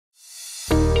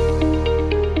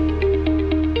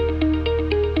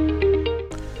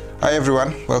Hi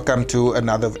everyone, welcome to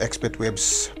another of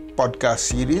Xpatweb's podcast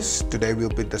series. Today we'll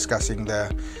be discussing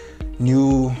the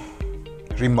new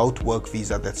remote work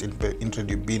visa that's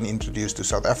been introduced to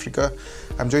South Africa.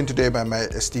 I'm joined today by my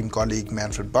esteemed colleague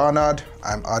Manfred Barnard.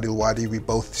 I'm Aadil, Wadee. We're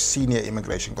both senior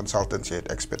immigration consultants here at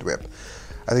Xpatweb.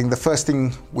 I think the first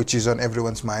thing which is on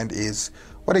everyone's mind is,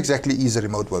 what exactly is a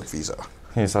remote work visa?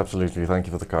 Yes, absolutely. Thank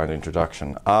you for the kind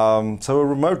introduction. So a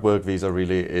remote work visa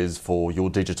really is for your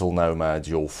digital nomads,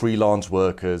 your freelance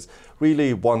workers,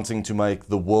 really wanting to make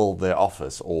the world their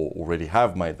office or already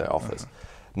have made their office.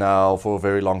 Now, for a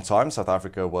very long time, South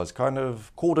Africa was kind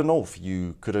of cordoned off.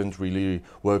 You couldn't really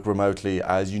work remotely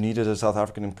as you needed a South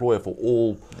African employer for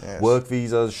all work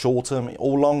visas, short-term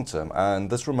or long-term. And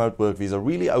this remote work visa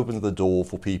really opens the door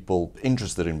for people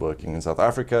interested in working in South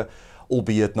Africa,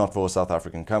 albeit not for a South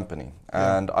African company.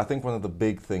 And I think one of the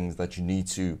big things that you need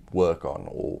to work on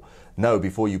or know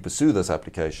before you pursue this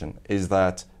application is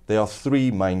that there are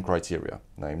three main criteria.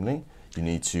 Namely, you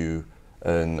need to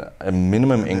earn a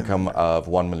minimum income of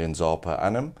 1 million ZAR per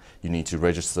annum. You need to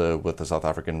register with the South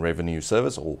African Revenue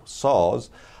Service, or SARS,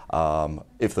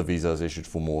 if the visa is issued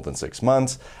for more than 6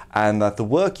 months, and that the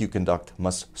work you conduct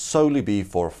must solely be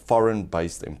for a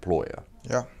foreign-based employer.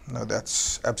 Yeah, no,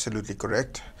 that's absolutely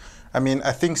correct. I mean,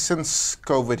 I think since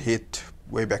COVID hit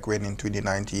way back when in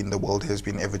 2019, the world has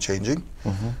been ever-changing.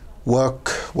 Work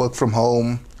from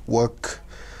home, work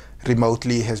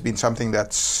remotely has been something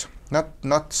that's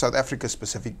not South Africa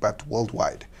specific, but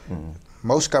worldwide.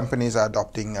 Most companies are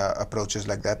adopting approaches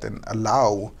like that and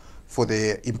allow for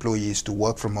their employees to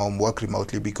work from home, work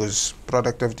remotely, because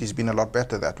productivity has been a lot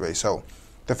better that way. So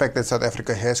the fact that South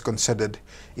Africa has considered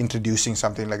introducing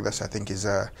something like this, I think is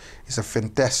a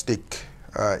fantastic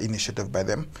initiative by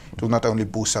them. It will not only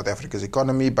boost South Africa's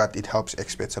economy, but it helps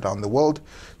expats around the world.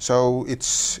 So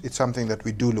it's something that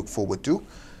we do look forward to.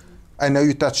 I know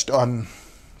you touched on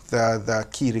the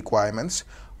key requirements.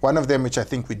 One of them, which I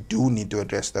think we do need to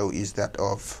address, though, is that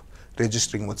of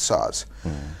registering with SARS.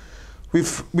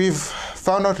 We've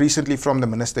found out recently from the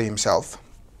minister himself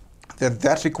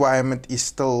that requirement is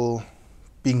still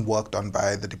being worked on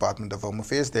by the Department of Home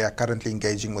Affairs. They are currently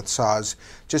engaging with SARS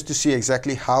just to see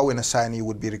exactly how an assignee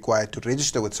would be required to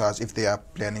register with SARS if they are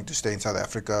planning to stay in South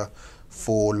Africa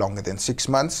for longer than 6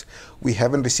 months. We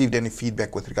haven't received any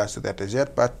feedback with regards to that as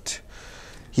yet, but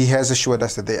he has assured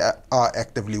us that they are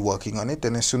actively working on it,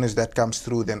 and as soon as that comes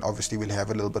through, then obviously we'll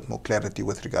have a little bit more clarity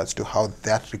with regards to how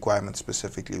that requirement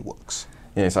specifically works.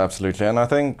 Yes, absolutely. And I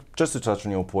think, just to touch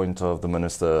on your point of the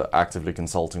minister actively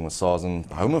consulting with SARS and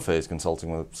Home Affairs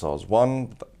consulting with SARS,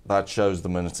 one, that shows the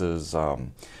minister's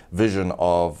vision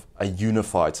of a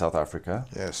unified South Africa,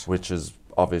 which is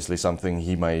obviously something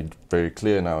he made very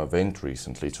clear in our event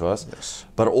recently to us.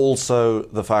 But also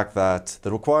the fact that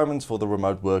the requirements for the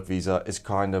remote work visa is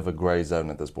kind of a grey zone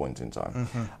at this point in time.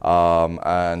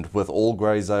 And with all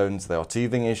grey zones, there are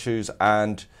teething issues,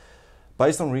 and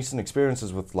based on recent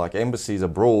experiences with like embassies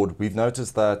abroad, we've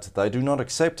noticed that they do not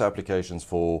accept applications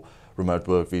for remote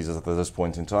work visas at this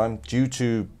point in time due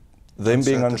to them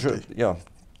being unsure.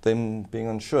 Them being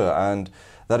unsure, and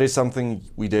that is something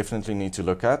we definitely need to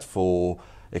look at for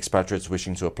expatriates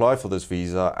wishing to apply for this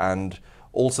visa, and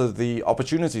also the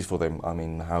opportunities for them. I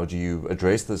mean, how do you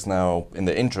address this now in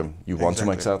the interim? You want to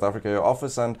make South Africa your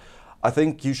office, and I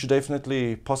think you should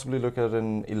definitely possibly look at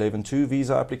an 11.2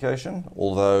 visa application,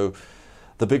 although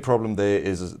the big problem there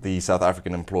is the South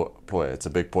African employer. It's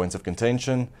a big point of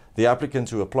contention. The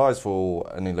applicant who applies for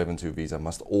an 11.2 visa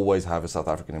must always have a South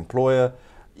African employer,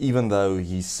 even though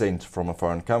he's sent from a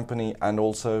foreign company, and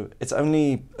also it's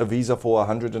only a visa for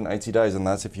 180 days, and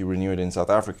that's if you renew it in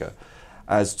South Africa,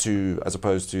 as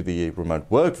opposed to the remote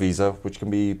work visa, which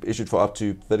can be issued for up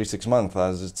to 36 months,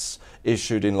 as it's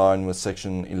issued in line with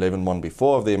Section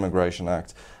 11(1)(b)(4) of the Immigration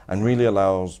Act, and really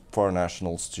allows foreign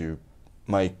nationals to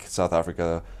make South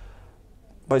Africa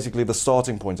basically the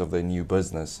starting point of their new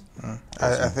business.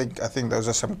 I think those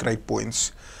are some great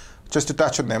points. Just to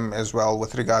touch on them as well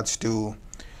with regards to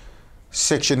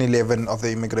Section 11 of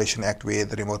the Immigration Act, where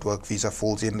the remote work visa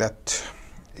falls in, that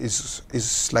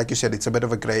is like you said, it's a bit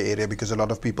of a grey area, because a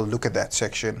lot of people look at that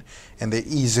section and there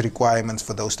is requirements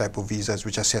for those type of visas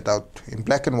which are set out in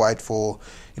black and white for,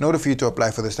 in order for you to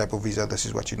apply for this type of visa, this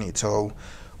is what you need. So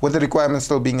with the requirements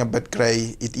still being a bit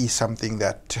grey, it is something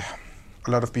that a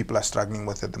lot of people are struggling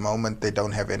with at the moment. They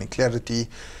don't have any clarity,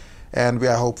 and we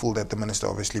are hopeful that the minister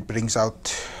obviously brings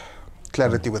out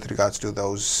clarity with regards to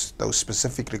those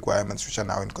specific requirements which are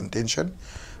now in contention.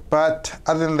 But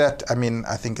other than that, I mean,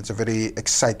 I think it's a very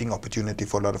exciting opportunity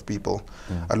for a lot of people.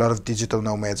 A lot of digital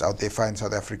nomads out there find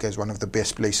South Africa is one of the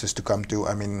best places to come to.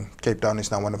 I mean, Cape Town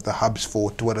is now one of the hubs for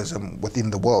tourism within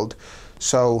the world.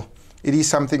 So it is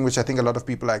something which I think a lot of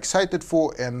people are excited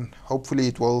for, and hopefully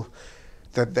it will,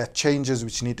 that changes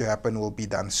which need to happen will be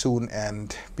done soon,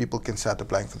 and people can start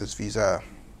applying for this visa.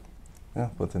 Yeah,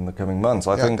 within the coming months.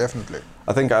 I think definitely.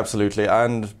 I think absolutely.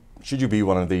 And should you be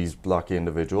one of these lucky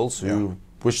individuals who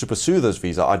wish to pursue this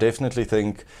visa, I definitely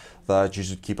think that you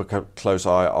should keep a close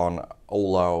eye on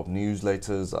all our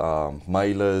newsletters,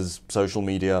 mailers, social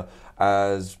media,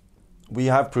 as we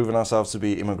have proven ourselves to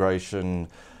be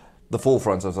the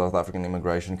forefront of South African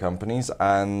immigration companies,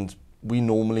 and we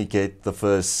normally get the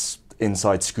first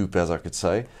inside scoop, as I could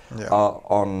say,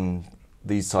 on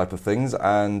these type of things,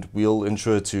 and we'll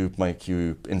ensure to make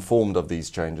you informed of these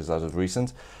changes as of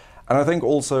recent. And I think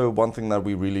also one thing that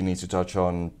we really need to touch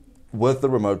on with the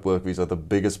remote work visa, the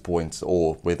biggest point,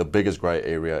 or where the biggest grey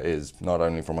area is, not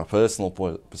only from a personal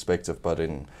perspective, but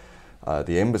in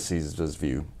the embassy's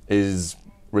view, is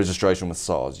registration with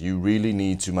SARS. You really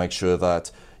need to make sure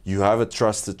that you have a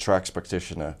trusted tracks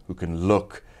practitioner who can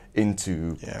look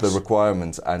into the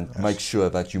requirements and make sure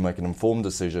that you make an informed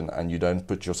decision and you don't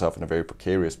put yourself in a very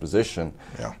precarious position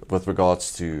with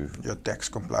regards to your tax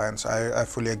compliance. I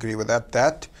fully agree with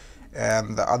that.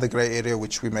 And the other grey area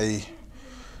which we may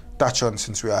touch on,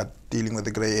 since we are dealing with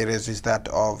the grey areas, is that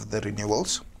of the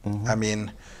renewals. I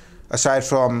mean, aside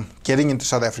from getting into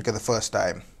South Africa the first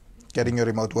time, getting your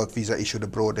remote work visa issued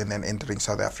abroad and then entering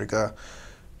South Africa,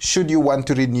 should you want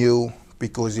to renew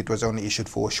because it was only issued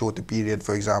for a shorter period,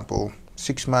 for example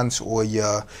 6 months or a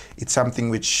year, it's something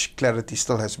which clarity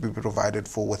still has to be provided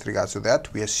for with regards to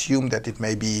that. We assume that it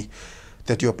may be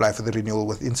that you apply for the renewal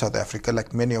within South Africa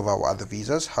like many of our other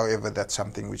visas. However, that's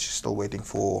something which is still waiting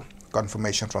for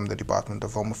confirmation from the Department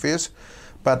of Home Affairs.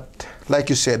 But like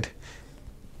you said,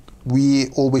 we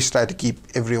always try to keep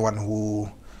everyone who,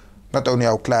 not only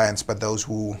our clients, but those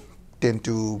who tend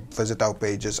to visit our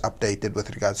pages, updated with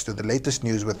regards to the latest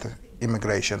news with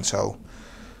immigration. So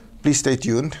please stay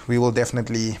tuned. We will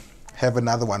definitely have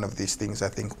another one of these things, I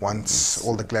think, once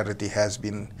all the clarity has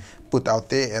been put out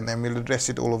there, and then we'll address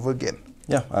it all over again.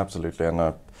 Yeah, absolutely. And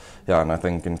I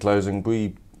think in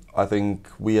closing, I think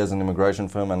we as an immigration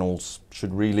firm and all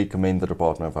should really commend the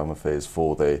Department of Home Affairs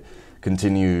for their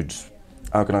continued,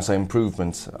 how can I say,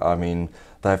 improvement. I mean,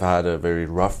 they've had a very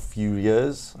rough few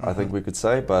years, I think we could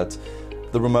say, but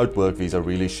the remote work visa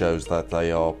really shows that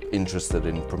they are interested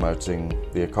in promoting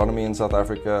the economy in South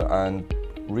Africa and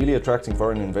really attracting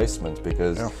foreign investment,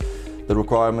 because the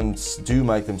requirements do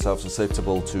make themselves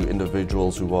susceptible to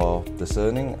individuals who are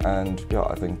discerning. And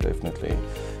I think definitely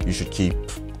you should keep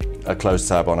a close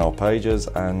tab on our pages,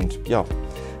 and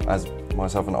as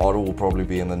myself and Aadil will probably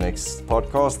be in the next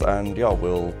podcast, and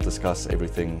we'll discuss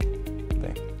everything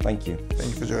there. Thank you.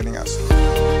 Thank you for joining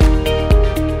us.